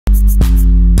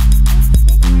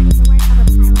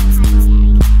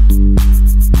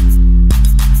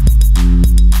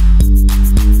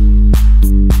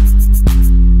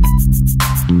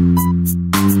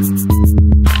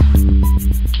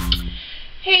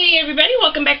Everybody,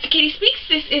 welcome back to Kitty Speaks.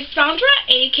 This is Sandra,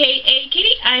 aka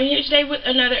Kitty. I'm here today with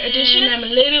another edition. I'm a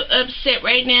little upset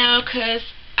right now because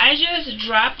I just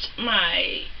dropped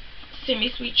my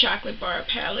Semi-Sweet Chocolate Bar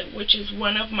palette, which is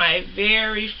one of my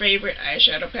very favorite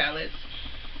eyeshadow palettes,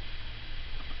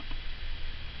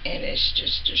 and it's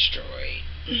just destroyed.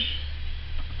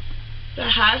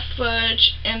 The Hot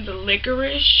Fudge and the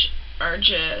Licorice are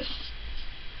just,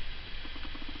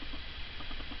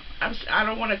 I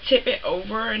don't want to tip it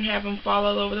over and have them fall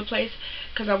all over the place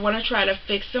because I want to try to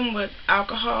fix them with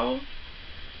alcohol.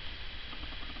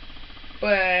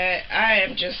 But I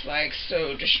am just like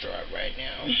so distraught right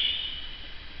now.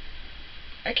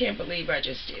 I can't believe I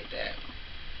just did that.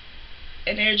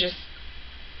 And they're just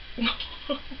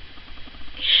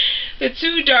the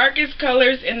two darkest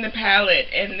colors in the palette,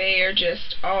 and they are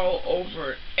just all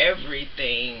over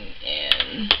everything.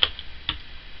 And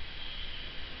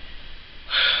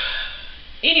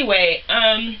anyway,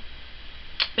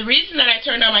 the reason that I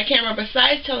turned on my camera,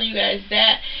 besides telling you guys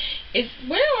that, is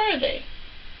where are they?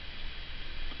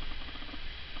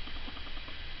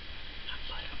 I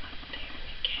put them up there in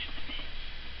the cabinet.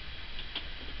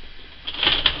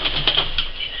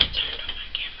 And then I turned on my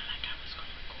camera like I was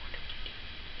going to record a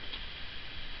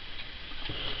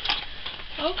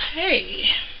video. Okay.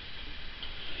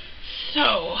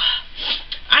 So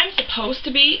I'm supposed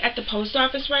to be at the post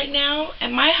office right now,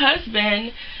 and my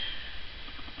husband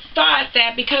thought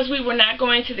that because we were not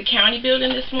going to the county building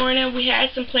this morning, we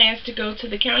had some plans to go to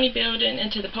the county building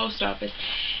and to the post office,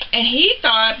 and he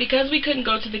thought because we couldn't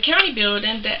go to the county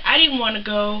building that I didn't want to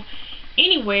go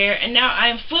anywhere. And now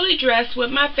I'm fully dressed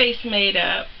with my face made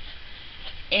up,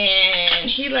 and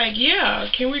he like, yeah,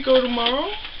 can we go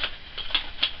tomorrow?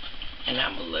 And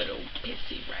I'm a little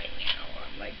pissy right now.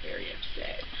 I'm like very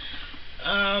upset.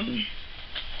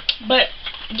 But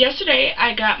yesterday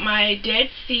I got my Dead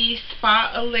Sea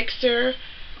Spa Elixir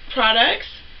products.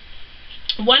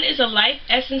 One is a Life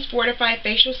Essence Fortified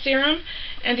Facial Serum,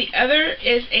 and the other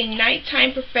is a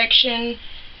Nighttime Perfection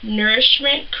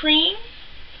Nourishment Cream.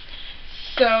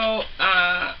 So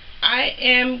I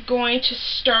am going to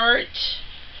start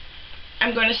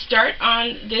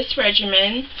on this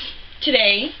regimen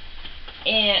today,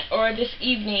 or this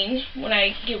evening when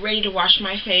I get ready to wash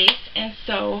my face, and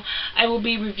so I will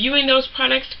be reviewing those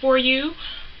products for you.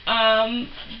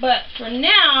 But for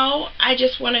now, I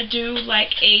just want to do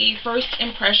like a first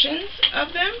impressions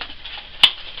of them.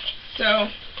 So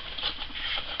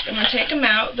I'm going to take them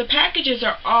out. The packages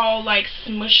are all like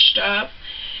smushed up.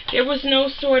 There was no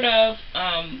sort of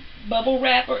bubble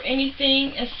wrap or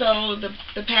anything, and so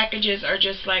the packages are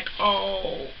just like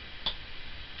all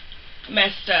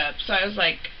messed up. So I was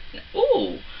like,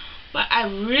 ooh, but I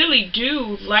really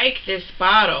do like this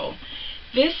bottle.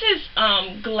 This is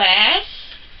glass,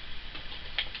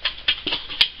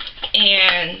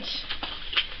 and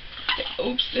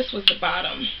oops, this was the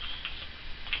bottom.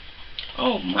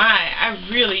 Oh my, I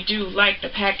really do like the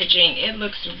packaging. It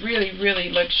looks really, really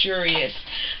luxurious.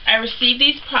 I received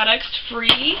these products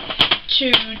free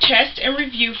to test and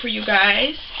review for you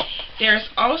guys. There's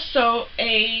also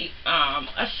a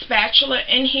spatula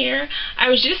in here. I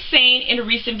was just saying in a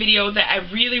recent video that I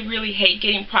really, really hate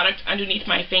getting product underneath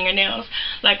my fingernails.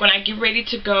 Like when I get ready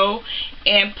to go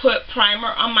and put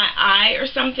primer on my eye or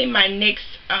something, my NYX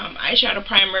eyeshadow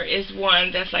primer is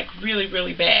one that's like really,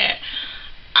 really bad.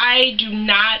 I do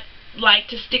not like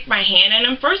to stick my hand in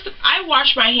them. First, I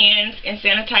wash my hands and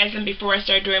sanitize them before I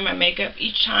start doing my makeup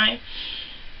each time.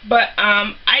 But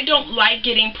I don't like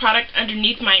getting product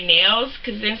underneath my nails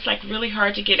because then it's like really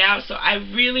hard to get out. So I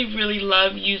really, really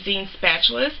love using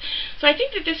spatulas. So I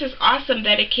think that this is awesome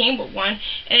that it came with one.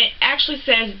 And it actually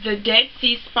says the Dead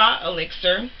Sea Spa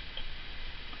Elixir.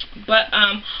 But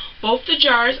both the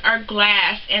jars are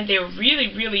glass, and they're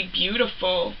really, really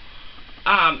beautiful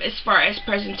as far as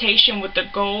presentation with the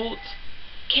gold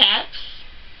caps.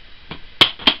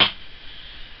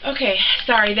 Okay,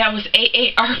 sorry, that was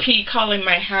AARP calling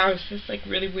my house. It's like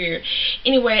really weird.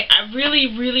 Anyway, I really,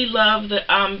 really love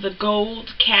the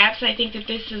gold caps. I think that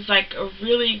this is like a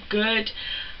really good,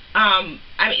 I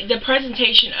mean, the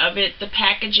presentation of it, the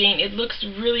packaging, it looks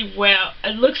really well.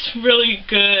 It looks really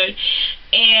good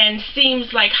and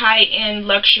seems like high-end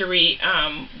luxury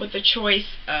with the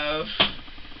choice of,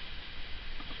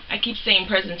 I keep saying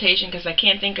presentation because I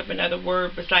can't think of another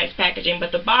word besides packaging,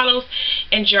 but the bottles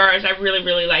and jars, I really,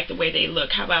 really like the way they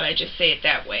look. How about I just say it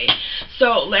that way?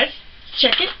 So let's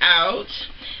check it out.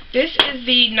 This is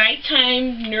the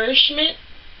Nighttime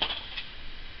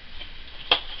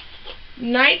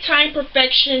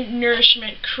Perfection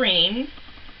Nourishment Cream.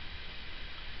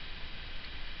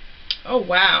 Oh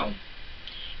wow.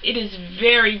 It is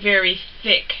very, very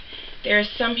thick. There's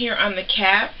some here on the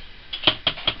cap.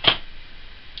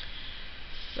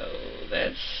 So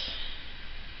let's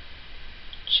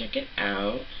check it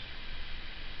out.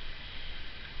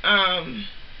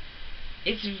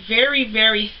 It's very,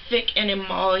 very thick and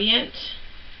emollient.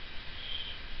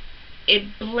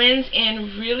 It blends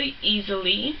in really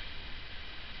easily.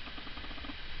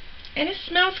 And it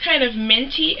smells kind of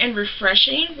minty and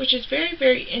refreshing, which is very,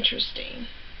 very interesting.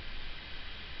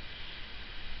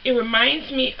 It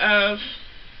reminds me of,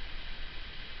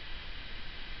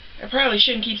 I probably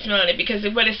shouldn't keep smelling it, because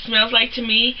what it smells like to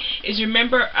me is,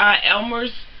 remember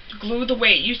Elmer's glue, the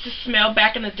way it used to smell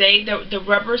back in the day, the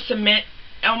rubber cement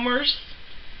Elmer's?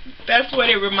 That's what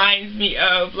it reminds me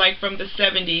of, like from the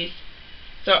 70s.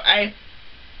 So I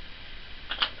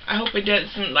hope it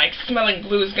doesn't, like, smelling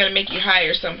glue is going to make you high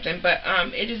or something. But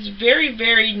it is very,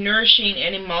 very nourishing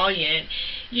and emollient.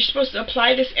 You're supposed to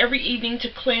apply this every evening to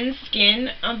cleanse skin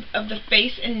of the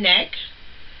face and neck.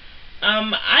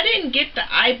 I didn't get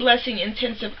the Eye Blessing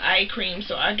Intensive Eye Cream,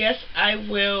 so I guess I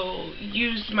will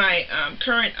use my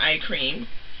current eye cream.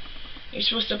 You're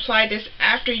supposed to apply this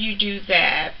after you do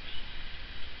that.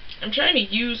 I'm trying to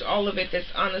use all of it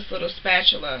that's on this little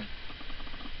spatula.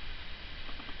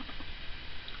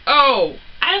 Oh,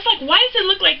 I was like, why does it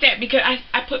look like that? Because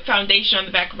I put foundation on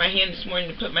the back of my hand this morning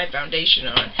to put my foundation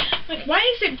on. I'm like, why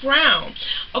is it brown?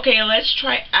 Okay, let's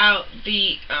try out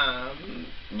the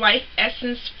Life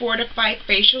Essence Fortified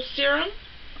Facial Serum.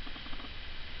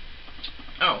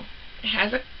 Oh, it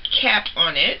has a cap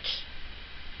on it.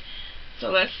 So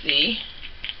let's see.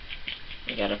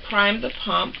 We gotta prime the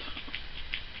pump.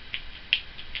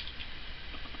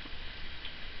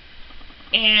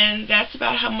 And that's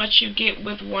about how much you get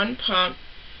with one pump.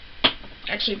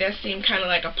 Actually, that seemed kind of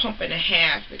like a pump and a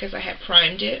half because I had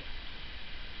primed it.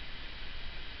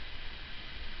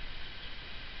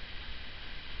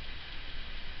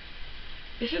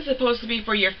 This is supposed to be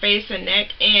for your face and neck,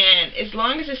 and as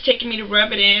long as it's taking me to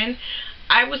rub it in,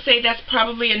 I would say that's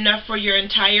probably enough for your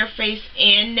entire face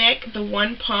and neck, the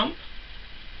one pump,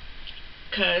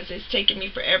 because it's taking me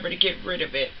forever to get rid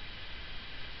of it.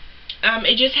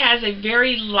 It just has a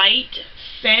very light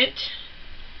scent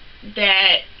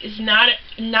that is not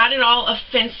at all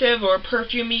offensive or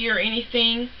perfumey or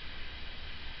anything.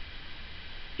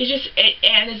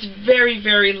 And it's very,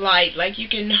 very light, like you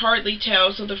can hardly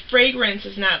tell, so the fragrance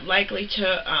is not likely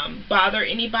to bother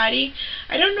anybody.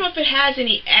 I don't know if it has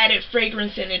any added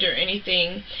fragrance in it or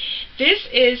anything. This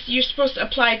is, you're supposed to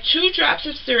apply 2 drops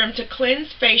of serum to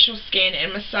cleanse facial skin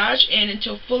and massage in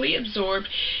until fully absorbed.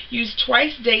 Use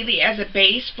twice daily as a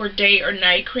base for day or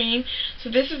night cream. So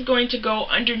this is going to go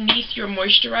underneath your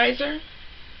moisturizer.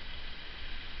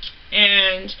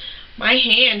 And my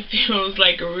hand feels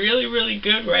like really, really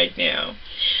good right now.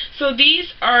 So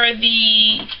these are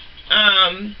the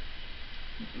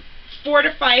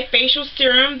Fortified Facial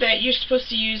Serum that you're supposed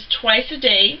to use twice a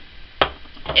day,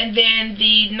 and then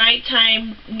the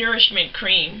Nighttime Nourishment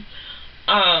Cream.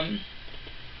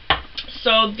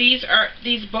 So these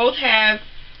both have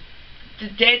the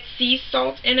Dead Sea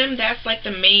salt in them. That's like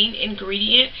the main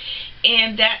ingredient,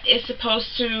 and that is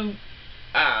supposed to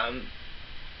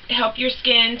help your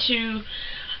skin to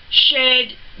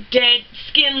shed dead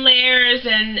skin layers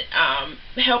and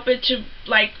help it to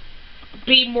like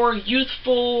be more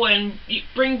youthful and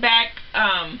bring back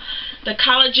the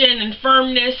collagen and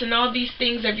firmness and all these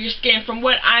things of your skin. From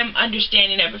what I'm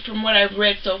understanding of it, from what I've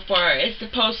read so far, it's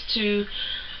supposed to,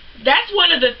 that's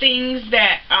one of the things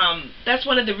that that's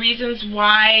one of the reasons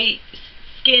why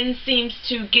skin seems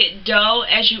to get dull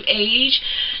as you age,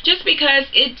 just because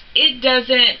it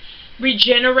doesn't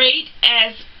regenerate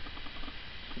as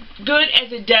good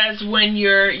as it does when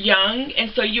you're young,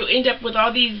 and so you end up with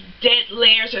all these dead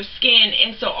layers of skin,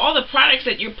 and so all the products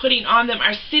that you're putting on them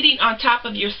are sitting on top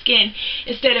of your skin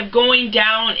instead of going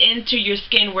down into your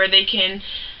skin where they can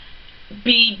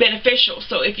be beneficial.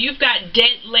 So if you've got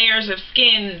dead layers of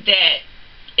skin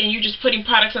and you're just putting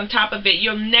products on top of it,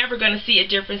 you're never going to see a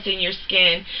difference in your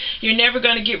skin. You're never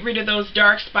going to get rid of those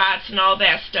dark spots and all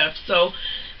that stuff. So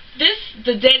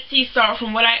the Dead Sea salt,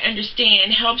 from what I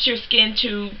understand, helps your skin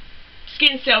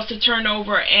cells to turn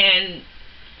over, and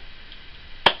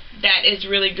that is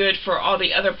really good for all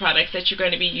the other products that you're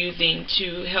going to be using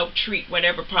to help treat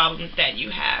whatever problems that you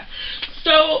have.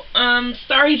 So,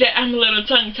 sorry that I'm a little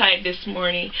tongue-tied this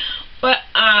morning, but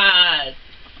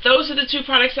those are the 2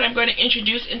 products that I'm going to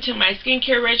introduce into my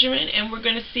skincare regimen, and we're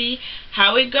going to see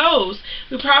how it goes.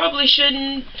 We probably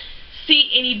shouldn't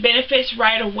see any benefits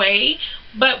right away,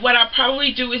 But what I'll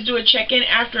probably do is do a check-in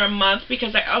after a month,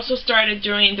 because I also started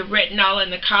doing the retinol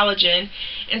and the collagen.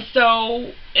 And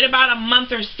so in about a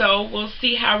month or so, we'll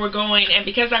see how we're going. And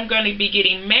because I'm going to be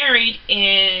getting married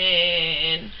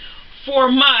in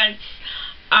 4 months,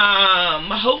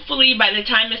 hopefully by the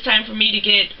time it's time for me to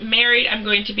get married, I'm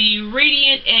going to be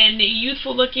radiant and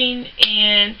youthful looking.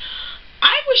 And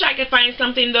I wish I could find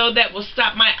something though that will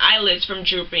stop my eyelids from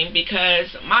drooping,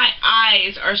 because my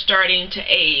eyes are starting to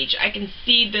age. I can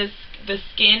see the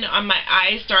skin on my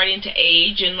eyes starting to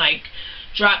age and like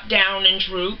drop down and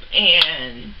droop.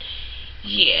 And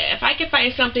yeah, if I could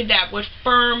find something that would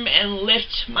firm and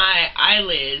lift my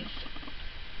eyelids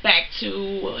back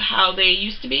to how they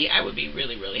used to be, I would be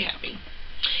really, really happy.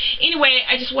 Anyway,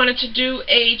 I just wanted to do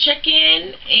a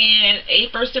check-in and a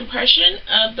first impression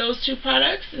of those two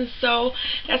products. And so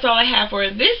that's all I have for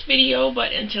this video.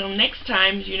 But until next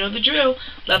time, you know the drill.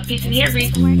 Love, peace, and hair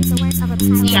grease.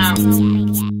 Ciao.